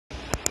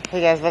Hey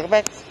guys, welcome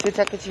back to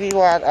Tucker TV.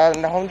 We're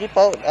at the Home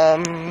Depot.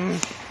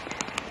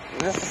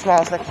 Just a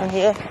small section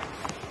here.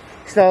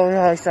 So we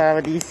always start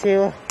with these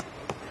two.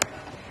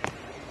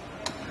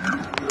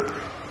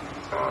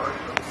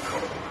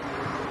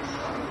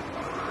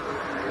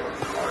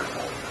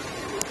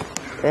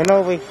 Then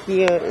over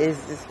here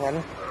is this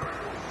one.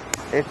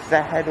 It's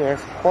the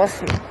Headless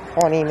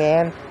Horny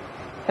Man.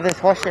 Headless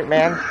Horseshit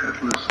Man.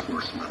 Headless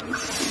Horseman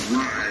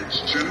rides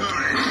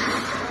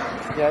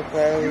tonight. Yeah,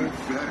 great.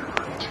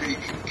 Take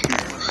care.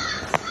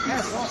 Yeah,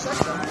 it's all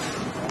section.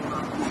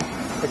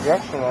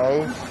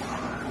 Directionally.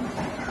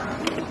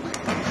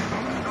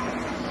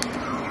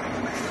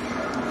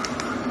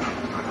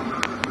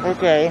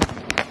 Okay.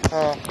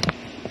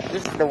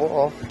 This is the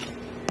wolf.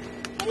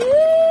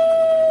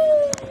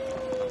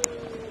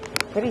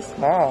 Pretty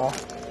small.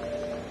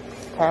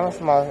 Kind of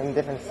small in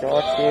different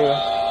stores too.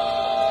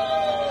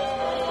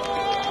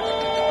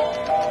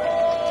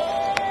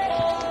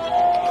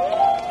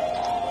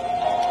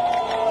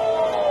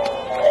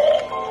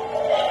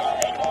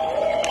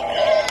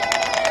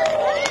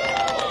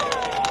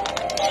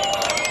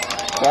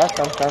 Got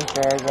some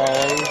sunflowers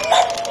already.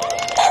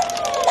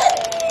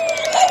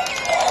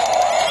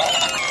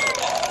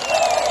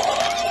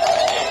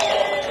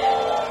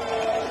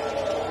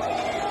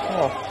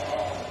 Oh.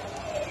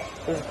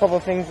 There's a couple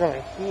things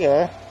over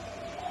here.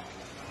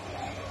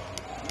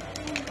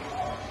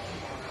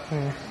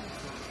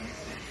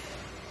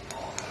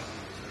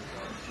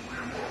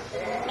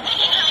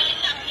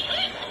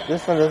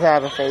 This one doesn't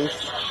have a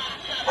face.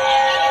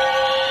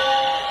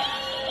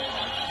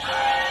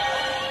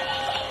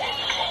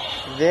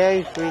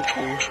 Very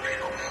freaky.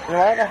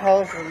 Why the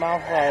hell is his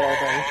mouth wide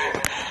open?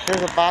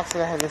 There's a box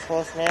that has this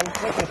horseman.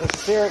 Look at the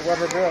Spirit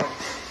Rubber Grill.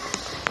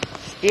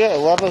 Spirit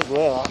Rubber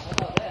Grill.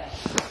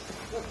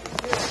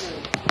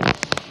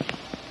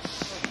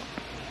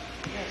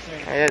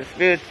 I got the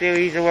Spirit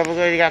series of rubber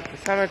grills. You got the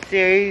Summer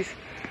series.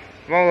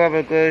 More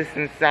rubber grills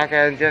in stock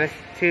at Genesis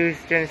 2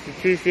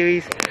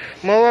 series.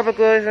 More rubber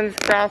grills in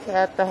stock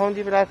at the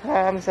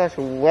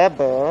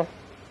HomeDepot.com/Weber.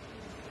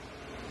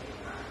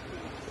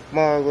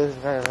 More grills.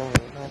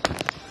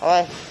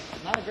 Alright.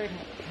 Not a great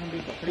Home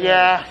Depot.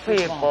 Yeah,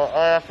 pretty, but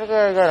I figure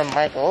I go to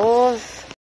Michael's.